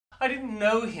I didn't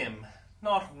know him,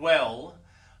 not well,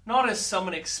 not as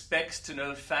someone expects to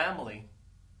know family.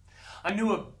 I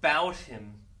knew about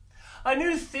him. I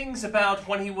knew things about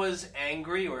when he was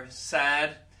angry or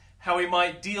sad, how he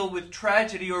might deal with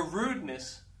tragedy or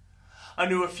rudeness. I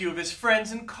knew a few of his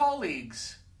friends and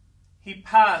colleagues. He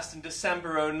passed in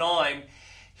December '09.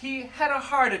 He had a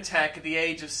heart attack at the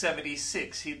age of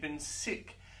 76. He'd been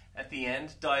sick at the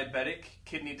end, diabetic,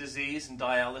 kidney disease and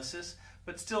dialysis,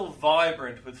 but still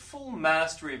vibrant with full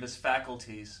mastery of his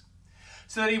faculties.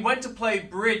 So that he went to play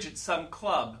bridge at some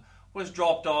club, was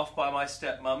dropped off by my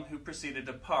stepmom, who proceeded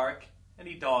to park, and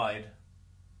he died.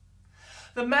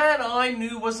 The man I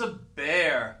knew was a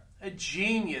bear, a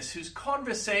genius whose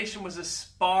conversation was a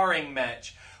sparring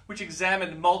match, which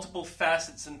examined multiple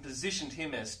facets and positioned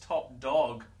him as top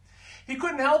dog. He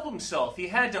couldn't help himself. He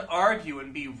had to argue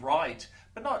and be right,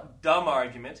 but not dumb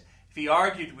argument. If he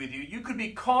argued with you, you could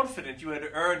be confident you had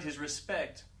earned his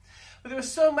respect. But there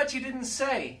was so much he didn't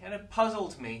say, and it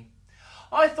puzzled me.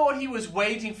 I thought he was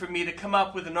waiting for me to come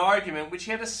up with an argument which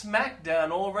he had a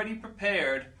smackdown already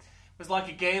prepared. It was like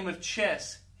a game of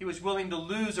chess. He was willing to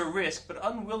lose or risk, but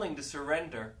unwilling to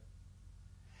surrender.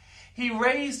 He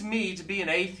raised me to be an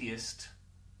atheist.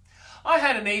 I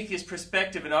had an atheist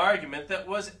perspective and argument that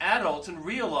was adult and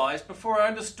realized before I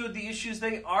understood the issues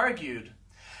they argued.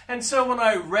 And so when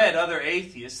I read other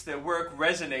atheists, their work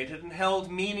resonated and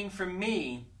held meaning for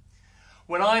me.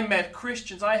 When I met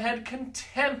Christians, I had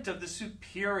contempt of the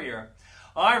superior.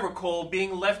 I recall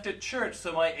being left at church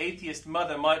so my atheist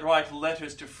mother might write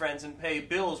letters to friends and pay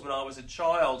bills when I was a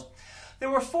child. There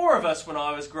were 4 of us when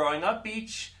I was growing up,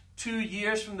 each 2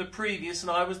 years from the previous, and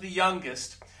I was the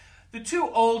youngest. The 2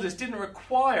 oldest didn't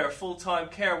require full-time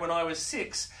care when I was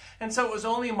 6, and so it was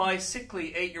only my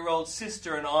sickly 8-year-old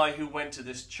sister and I who went to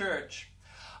this church.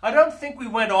 I don't think we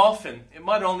went often. It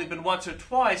might have only been once or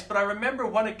twice, but I remember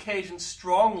one occasion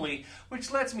strongly,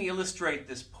 which lets me illustrate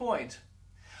this point.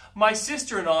 My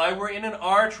sister and I were in an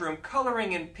art room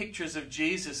coloring in pictures of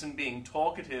Jesus and being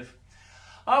talkative.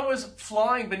 I was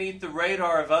flying beneath the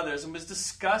radar of others and was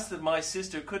disgusted my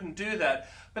sister couldn't do that,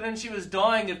 but then she was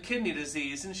dying of kidney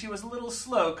disease and she was a little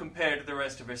slow compared to the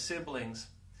rest of her siblings.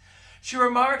 She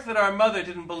remarked that our mother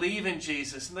didn't believe in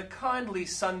Jesus, and the kindly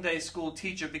Sunday school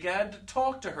teacher began to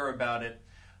talk to her about it.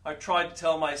 I tried to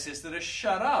tell my sister to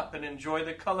shut up and enjoy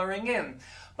the coloring in,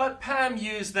 but Pam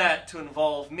used that to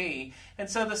involve me, and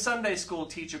so the Sunday school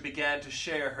teacher began to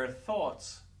share her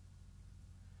thoughts.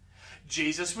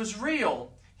 Jesus was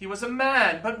real. He was a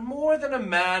man, but more than a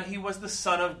man, he was the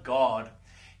Son of God.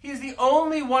 He is the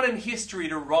only one in history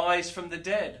to rise from the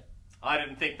dead. I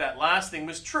didn't think that last thing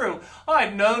was true. I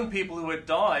had known people who had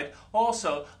died.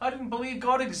 Also, I didn't believe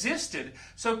God existed,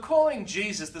 so calling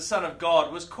Jesus the Son of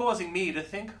God was causing me to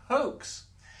think hoax.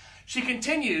 She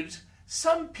continued,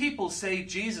 some people say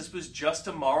Jesus was just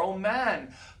a moral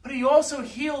man, but he also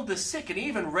healed the sick and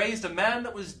even raised a man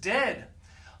that was dead.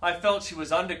 I felt she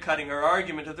was undercutting her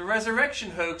argument of the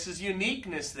resurrection hoax's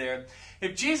uniqueness there.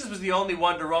 If Jesus was the only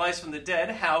one to rise from the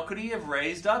dead, how could he have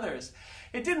raised others?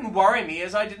 It didn't worry me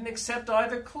as I didn't accept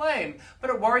either claim, but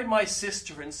it worried my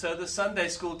sister, and so the Sunday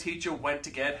school teacher went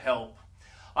to get help.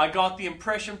 I got the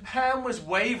impression Pam was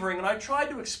wavering, and I tried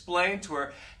to explain to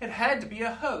her it had to be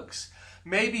a hoax.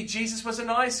 Maybe Jesus was a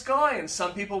nice guy, and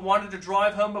some people wanted to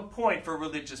drive home a point for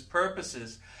religious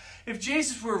purposes. If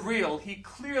Jesus were real, he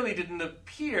clearly didn't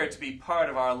appear to be part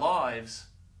of our lives.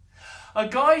 A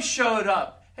guy showed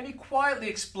up, and he quietly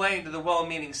explained to the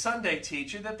well-meaning Sunday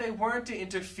teacher that they weren't to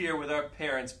interfere with our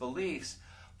parents' beliefs.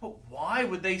 But why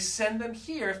would they send them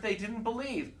here if they didn't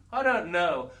believe? I don't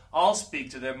know. I'll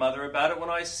speak to their mother about it when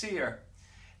I see her.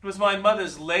 It was my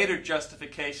mother's later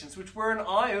justifications which were an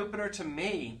eye-opener to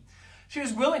me. She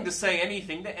was willing to say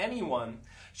anything to anyone.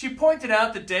 She pointed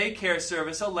out the daycare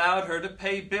service allowed her to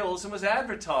pay bills and was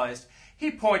advertised.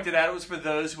 He pointed out it was for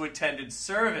those who attended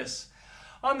service.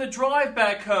 On the drive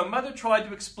back home, Mother tried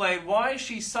to explain why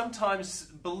she sometimes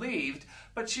believed,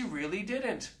 but she really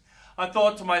didn't. I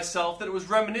thought to myself that it was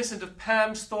reminiscent of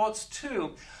Pam's thoughts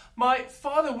too. My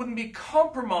father wouldn't be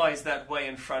compromised that way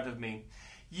in front of me.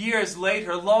 Years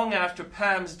later, long after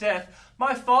Pam's death,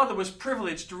 my father was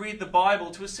privileged to read the Bible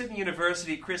to a Sydney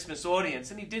University Christmas audience,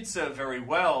 and he did so very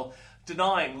well,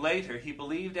 denying later he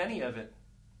believed any of it.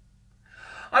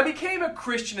 I became a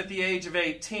Christian at the age of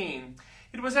 18.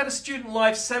 It was at a student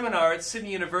life seminar at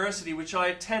Sydney University which I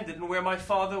attended and where my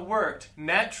father worked.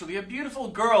 Naturally, a beautiful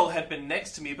girl had been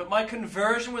next to me, but my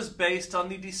conversion was based on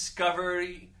the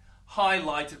discovery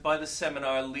highlighted by the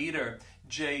seminar leader,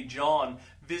 J. John,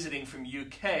 visiting from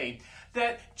UK,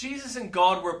 that Jesus and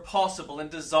God were possible and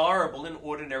desirable in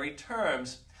ordinary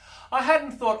terms. I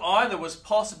hadn't thought either was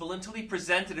possible until he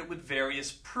presented it with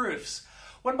various proofs.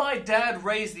 When my dad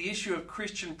raised the issue of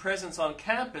Christian presence on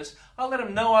campus, I let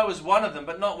him know I was one of them,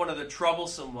 but not one of the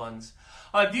troublesome ones.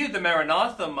 I viewed the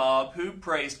Maranatha mob, who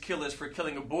praised killers for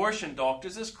killing abortion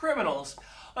doctors, as criminals.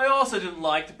 I also didn't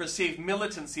like the perceived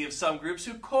militancy of some groups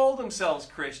who called themselves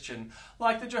Christian,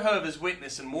 like the Jehovah's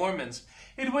Witnesses and Mormons.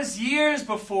 It was years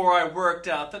before I worked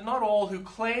out that not all who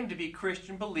claimed to be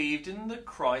Christian believed in the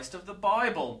Christ of the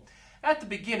Bible. At the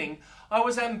beginning, I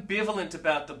was ambivalent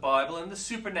about the Bible and the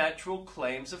supernatural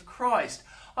claims of Christ.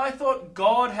 I thought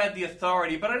God had the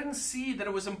authority, but I didn't see that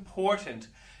it was important.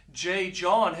 J.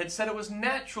 John had said it was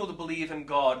natural to believe in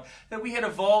God, that we had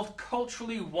evolved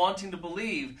culturally wanting to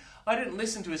believe. I didn't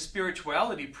listen to his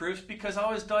spirituality proofs because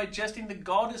I was digesting the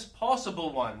God is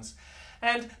possible ones.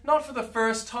 And not for the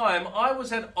first time, I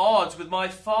was at odds with my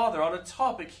father on a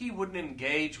topic he wouldn't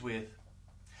engage with.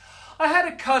 I had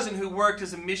a cousin who worked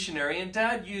as a missionary, and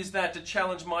Dad used that to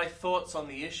challenge my thoughts on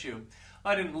the issue.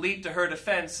 I didn't leap to her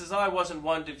defense, as I wasn't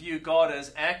one to view God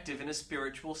as active in a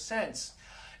spiritual sense.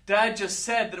 Dad just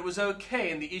said that it was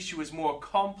okay and the issue was more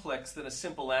complex than a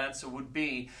simple answer would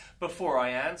be before I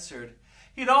answered.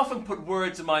 He'd often put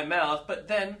words in my mouth, but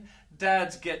then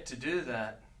dads get to do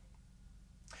that.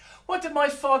 What did my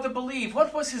father believe?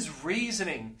 What was his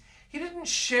reasoning? He didn't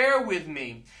share with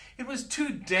me. It was too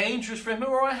dangerous for him,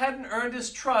 or I hadn't earned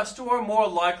his trust, or more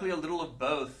likely a little of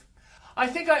both. I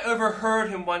think I overheard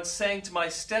him once saying to my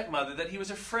stepmother that he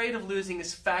was afraid of losing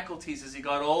his faculties as he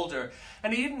got older,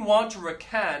 and he didn't want to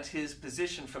recant his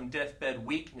position from deathbed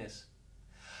weakness.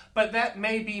 But that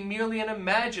may be merely an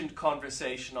imagined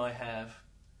conversation I have.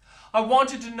 I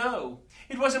wanted to know.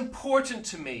 It was important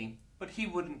to me, but he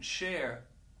wouldn't share.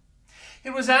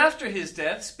 It was after his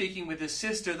death, speaking with his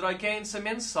sister, that I gained some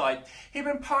insight. He'd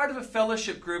been part of a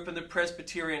fellowship group in the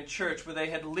Presbyterian church where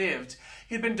they had lived.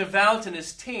 He'd been devout in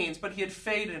his teens, but he had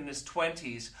faded in his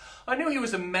 20s. I knew he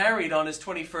was married on his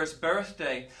 21st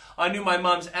birthday. I knew my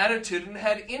mom's attitude and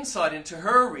had insight into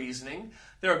her reasoning.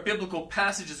 There are biblical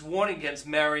passages warning against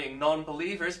marrying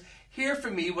non-believers. Here for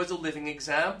me was a living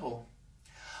example.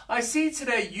 I see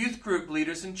today youth group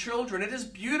leaders and children. It is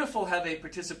beautiful how they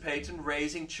participate in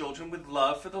raising children with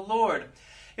love for the Lord.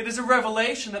 It is a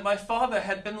revelation that my father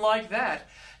had been like that,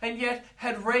 and yet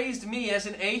had raised me as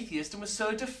an atheist and was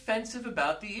so defensive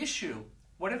about the issue.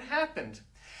 What had happened?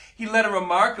 He led a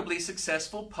remarkably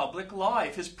successful public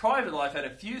life. His private life had a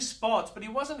few spots, but he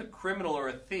wasn't a criminal or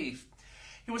a thief.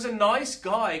 He was a nice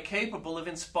guy capable of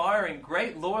inspiring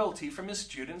great loyalty from his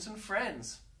students and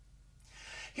friends.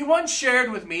 He once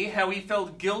shared with me how he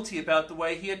felt guilty about the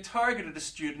way he had targeted a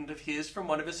student of his from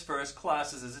one of his first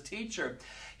classes as a teacher.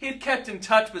 He had kept in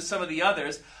touch with some of the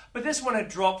others, but this one had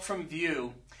dropped from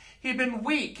view. He had been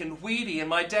weak and weedy, and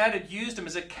my dad had used him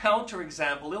as a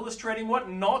counterexample, illustrating what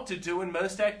not to do in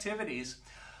most activities.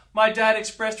 My dad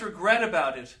expressed regret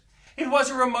about it. It was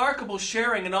a remarkable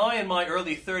sharing, and I, in my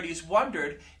early 30s,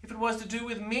 wondered if it was to do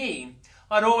with me.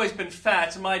 I'd always been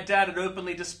fat, and my dad had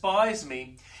openly despised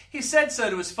me. He said so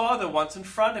to his father once in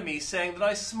front of me, saying that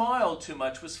I smiled too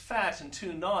much, was fat and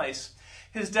too nice.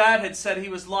 His dad had said he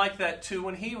was like that too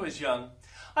when he was young.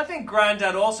 I think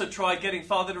Granddad also tried getting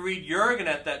Father to read Jurgen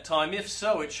at that time. If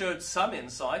so, it showed some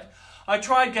insight. I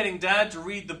tried getting Dad to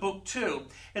read the book too.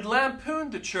 It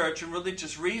lampooned the church and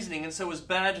religious reasoning, and so was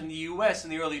banned in the US in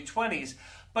the early 20s.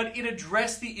 But it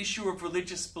addressed the issue of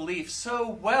religious belief so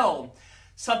well,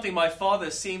 something my father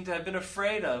seemed to have been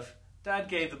afraid of. Dad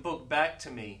gave the book back to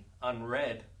me,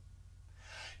 unread.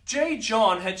 J.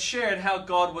 John had shared how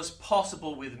God was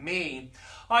possible with me.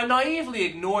 I naively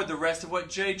ignored the rest of what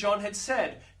J. John had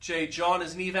said. J. John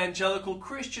is an evangelical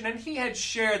Christian, and he had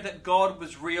shared that God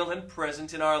was real and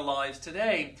present in our lives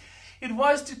today. It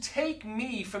was to take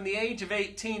me from the age of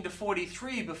 18 to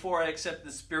 43 before I accepted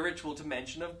the spiritual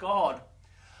dimension of God.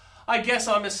 I guess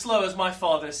I'm as slow as my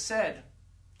father said.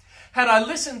 Had I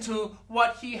listened to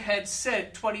what he had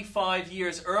said 25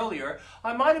 years earlier,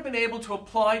 I might have been able to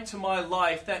apply to my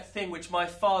life that thing which my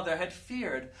father had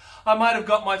feared. I might have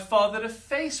got my father to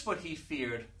face what he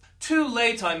feared. Too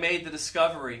late I made the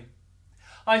discovery.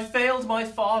 I failed my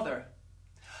father.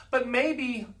 But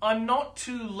maybe I'm not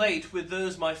too late with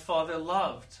those my father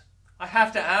loved. I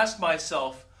have to ask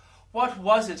myself, what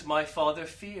was it my father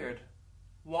feared?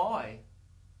 Why?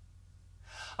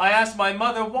 I asked my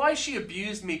mother why she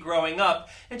abused me growing up,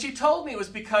 and she told me it was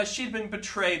because she'd been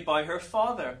betrayed by her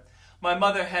father. My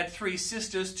mother had 3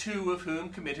 sisters, 2 of whom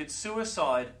committed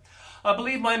suicide. I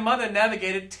believe my mother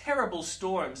navigated terrible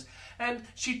storms, and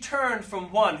she turned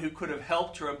from one who could have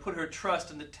helped her and put her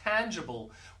trust in the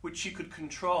tangible, which she could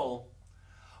control.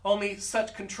 Only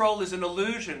such control is an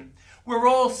illusion. We're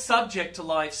all subject to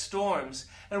life's storms,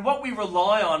 and what we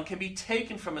rely on can be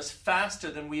taken from us faster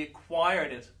than we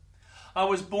acquired it. I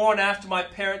was born after my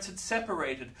parents had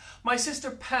separated. My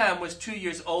sister Pam was 2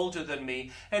 years older than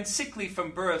me and sickly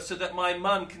from birth, so that my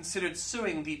mum considered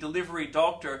suing the delivery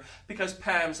doctor because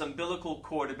Pam's umbilical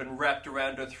cord had been wrapped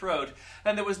around her throat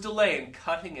and there was delay in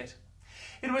cutting it.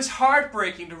 It was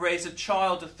heartbreaking to raise a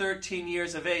child to 13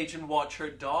 years of age and watch her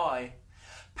die.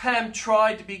 Pam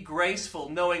tried to be graceful,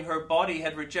 knowing her body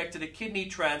had rejected a kidney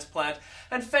transplant,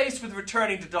 and faced with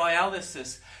returning to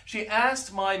dialysis, she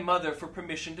asked my mother for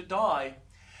permission to die.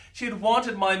 She had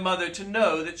wanted my mother to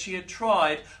know that she had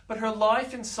tried, but her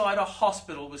life inside a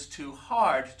hospital was too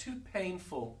hard, too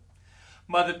painful.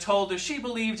 Mother told her she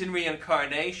believed in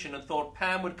reincarnation and thought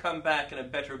Pam would come back in a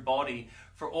better body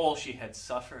for all she had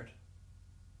suffered.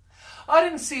 I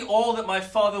didn't see all that my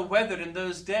father weathered in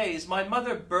those days. My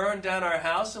mother burned down our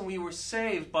house and we were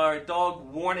saved by our dog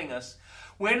warning us.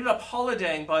 We ended up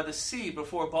holidaying by the sea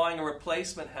before buying a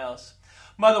replacement house.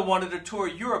 Mother wanted to tour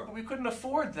Europe, but we couldn't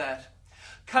afford that.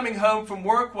 Coming home from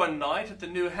work one night at the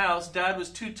new house, Dad was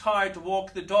too tired to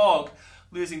walk the dog.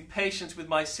 Losing patience with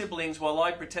my siblings while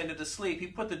I pretended to sleep, he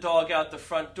put the dog out the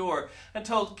front door and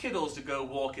told Kiddles to go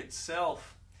walk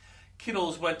itself.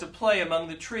 Kiddles went to play among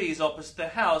the trees opposite the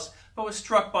house, but was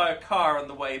struck by a car on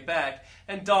the way back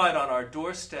and died on our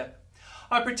doorstep.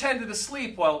 I pretended to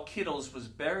sleep while Kiddles was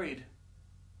buried.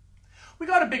 We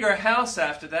got a bigger house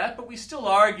after that, but we still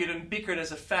argued and bickered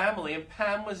as a family, and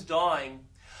Pam was dying.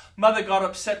 Mother got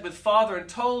upset with Father and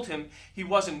told him he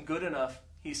wasn't good enough.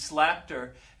 He slapped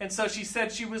her, and so she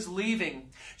said she was leaving.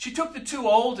 She took the two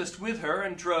oldest with her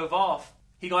and drove off.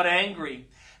 He got angry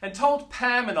and told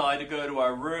Pam and I to go to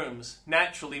our rooms.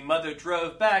 Naturally, Mother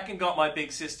drove back and got my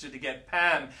big sister to get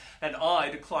Pam and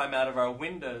I to climb out of our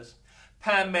windows.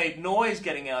 Pam made noise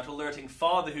getting out, alerting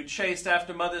Father, who chased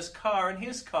after Mother's car and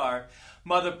his car.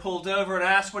 Mother pulled over and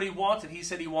asked what he wanted. He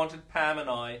said he wanted Pam and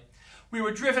I. We were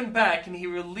driven back and he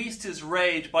released his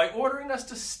rage by ordering us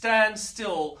to stand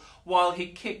still while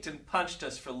he kicked and punched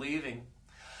us for leaving.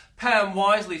 Pam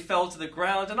wisely fell to the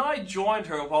ground, and I joined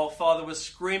her while Father was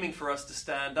screaming for us to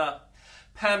stand up.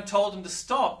 Pam told him to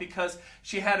stop because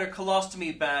she had her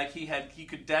colostomy bag. He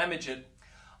could damage it.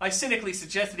 I cynically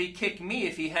suggested he kick me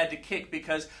if he had to kick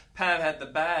because Pam had the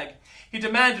bag. He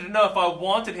demanded to know if I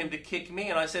wanted him to kick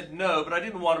me, and I said no, but I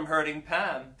didn't want him hurting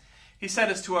Pam. He sent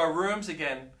us to our rooms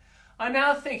again. I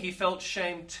now think he felt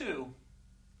shame too.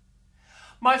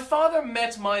 My father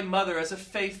met my mother as a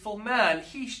faithful man.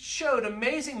 He showed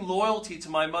amazing loyalty to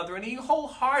my mother and he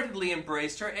wholeheartedly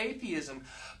embraced her atheism.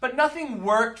 But nothing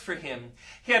worked for him.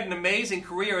 He had an amazing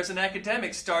career as an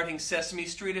academic, starting Sesame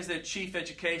Street as their chief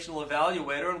educational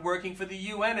evaluator and working for the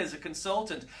UN as a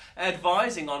consultant,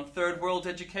 advising on third world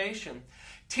education.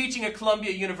 Teaching at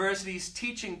Columbia University's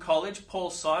teaching college, Paul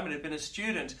Simon had been a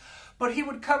student. But he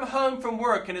would come home from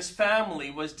work and his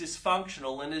family was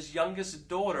dysfunctional and his youngest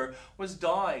daughter was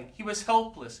dying. He was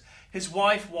helpless. His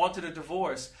wife wanted a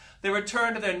divorce. They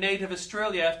returned to their native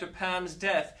Australia after Pam's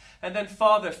death, and then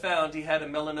Father found he had a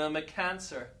melanoma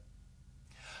cancer.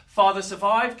 Father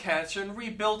survived cancer and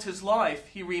rebuilt his life.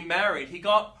 He remarried. He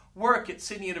got work at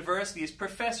Sydney University as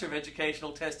professor of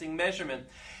educational testing measurement.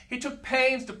 He took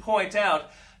pains to point out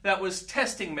that was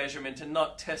testing measurement and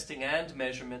not testing and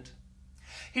measurement.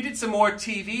 He did some more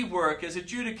TV work as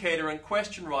adjudicator and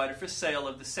question writer for Sale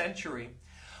of the Century.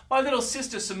 My little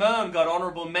sister Simone got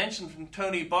honorable mention from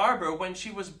Tony Barber when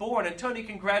she was born, and Tony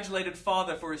congratulated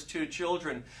Father for his 2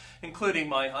 children, including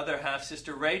my other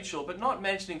half-sister Rachel, but not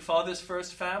mentioning Father's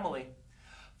first family.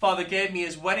 Father gave me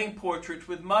his wedding portrait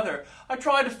with Mother. I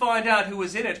tried to find out who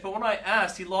was in it, but when I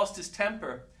asked, he lost his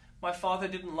temper. My father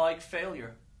didn't like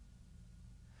failure.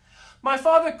 My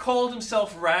father called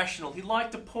himself rational. He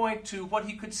liked to point to what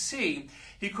he could see.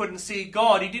 He couldn't see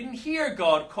God. He didn't hear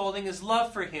God calling his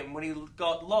love for him when he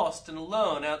got lost and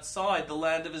alone outside the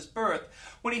land of his birth,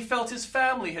 when he felt his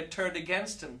family had turned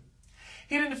against him.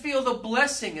 He didn't feel the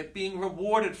blessing at being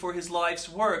rewarded for his life's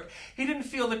work. He didn't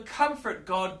feel the comfort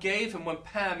God gave him when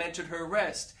Pam entered her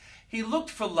rest. He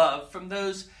looked for love from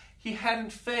those he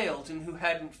hadn't failed and who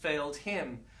hadn't failed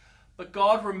him. But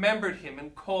God remembered him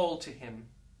and called to him.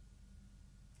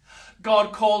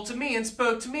 God called to me and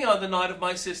spoke to me on the night of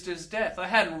my sister's death. I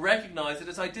hadn't recognized it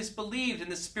as I disbelieved in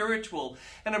the spiritual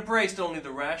and embraced only the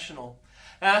rational.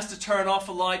 Asked to turn off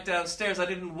a light downstairs, I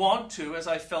didn't want to, as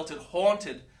I felt it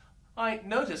haunted. I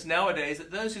notice nowadays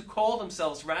that those who call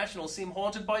themselves rational seem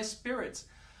haunted by spirits.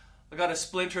 I got a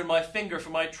splinter in my finger for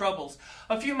my troubles.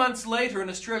 A few months later in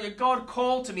Australia, God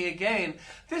called to me again.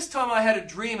 This time I had a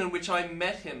dream in which I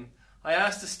met him. I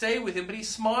asked to stay with him, but he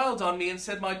smiled on me and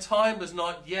said my time was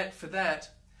not yet for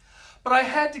that. But I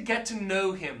had to get to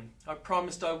know him. I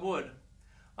promised I would.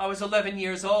 I was 11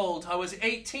 years old. I was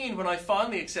 18 when I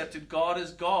finally accepted God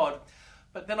as God.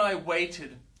 But then I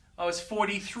waited. I was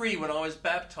 43 when I was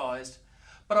baptized.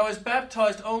 But I was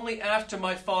baptized only after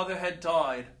my father had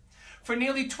died. For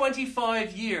nearly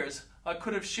 25 years, I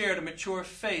could have shared a mature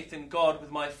faith in God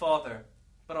with my father.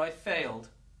 But I failed.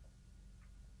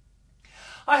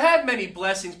 I had many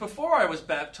blessings before I was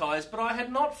baptized, but I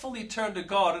had not fully turned to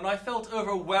God, and I felt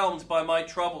overwhelmed by my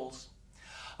troubles.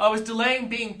 I was delaying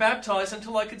being baptized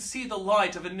until I could see the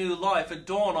light of a new life, a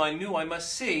dawn I knew I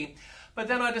must see, but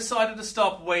then I decided to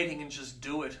stop waiting and just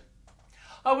do it.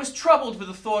 I was troubled with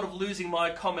the thought of losing my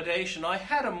accommodation. I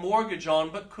had a mortgage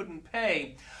on but couldn't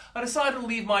pay. I decided to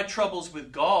leave my troubles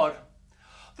with God.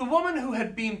 The woman who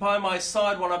had been by my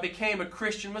side when I became a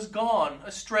Christian was gone,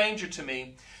 a stranger to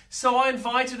me. So I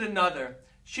invited another.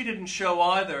 She didn't show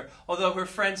either, although her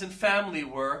friends and family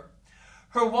were.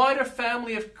 Her wider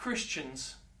family of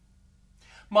Christians.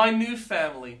 My new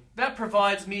family. That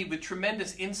provides me with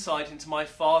tremendous insight into my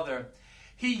father.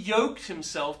 He yoked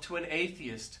himself to an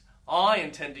atheist. I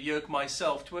intend to yoke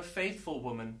myself to a faithful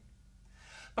woman.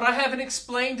 But I haven't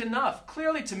explained enough.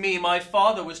 Clearly to me, my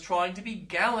father was trying to be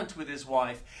gallant with his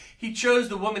wife. He chose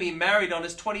the woman he married on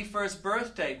his 21st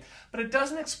birthday, but it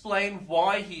doesn't explain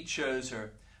why he chose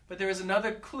her. But there is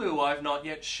another clue I've not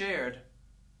yet shared.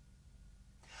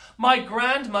 My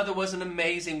grandmother was an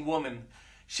amazing woman.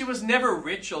 She was never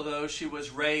rich, although she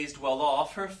was raised well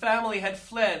off. Her family had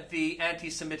fled the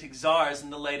anti-Semitic czars in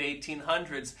the late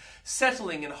 1800s,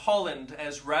 settling in Holland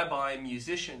as rabbi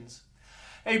musicians.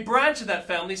 A branch of that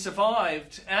family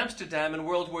survived Amsterdam in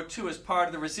World War II as part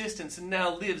of the resistance and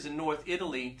now lives in North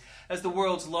Italy as the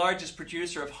world's largest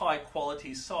producer of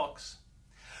high-quality socks.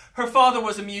 Her father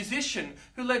was a musician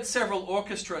who led several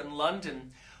orchestras in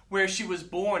London, where she was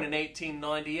born in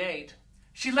 1898.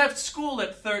 She left school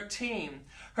at 13.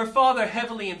 Her father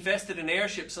heavily invested in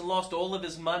airships and lost all of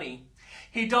his money.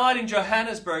 He died in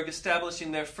Johannesburg,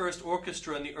 establishing their first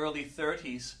orchestra in the early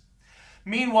 30s.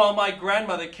 Meanwhile, my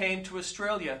grandmother came to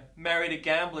Australia, married a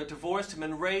gambler, divorced him,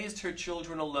 and raised her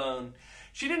children alone.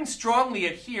 She didn't strongly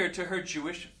adhere to her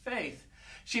Jewish faith.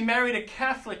 She married a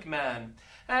Catholic man,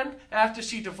 and after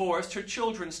she divorced, her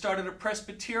children started a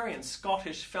Presbyterian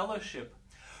Scottish fellowship.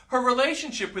 Her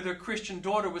relationship with her Christian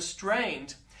daughter was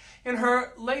strained. In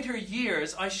her later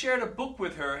years, I shared a book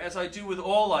with her, as I do with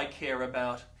all I care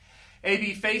about.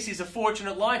 A.B. Facey's A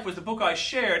Fortunate Life was the book I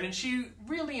shared, and she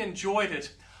really enjoyed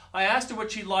it. I asked her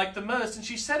what she liked the most, and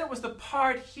she said it was the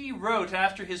part he wrote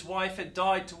after his wife had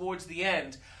died towards the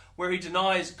end, where he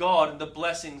denies God and the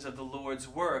blessings of the Lord's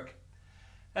work.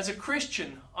 As a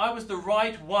Christian, I was the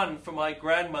right one for my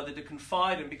grandmother to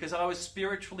confide in because I was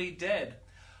spiritually dead.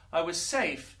 I was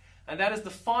safe, and that is the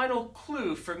final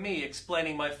clue for me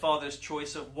explaining my father's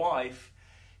choice of wife.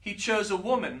 He chose a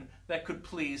woman that could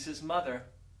please his mother.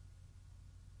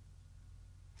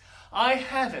 I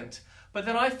haven't. But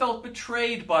then I felt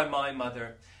betrayed by my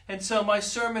mother, and so my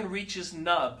sermon reaches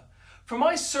nub. For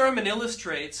my sermon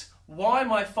illustrates why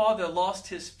my father lost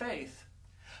his faith.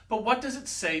 But what does it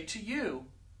say to you?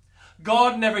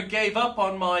 God never gave up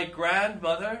on my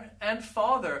grandmother and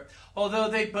father, although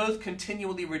they both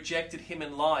continually rejected him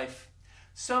in life.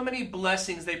 So many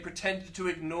blessings they pretended to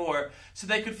ignore so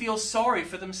they could feel sorry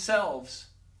for themselves.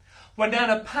 When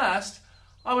Nana passed,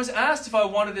 I was asked if I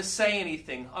wanted to say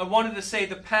anything. I wanted to say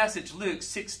the passage, Luke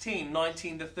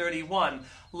 16:19-31,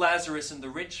 Lazarus and the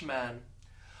rich man.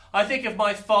 I think if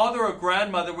my father or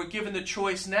grandmother were given the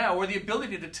choice now, or the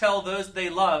ability to tell those they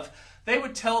love, they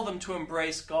would tell them to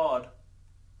embrace God.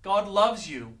 God loves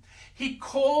you. He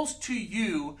calls to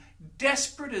you,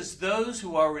 desperate as those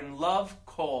who are in love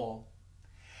call.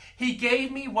 He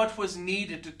gave me what was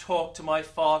needed to talk to my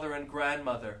father and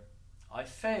grandmother. I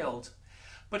failed.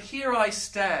 But here I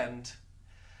stand,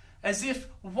 as if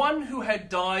one who had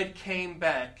died came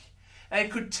back and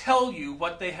could tell you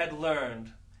what they had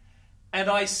learned. And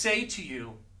I say to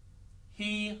you,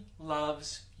 he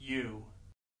loves you.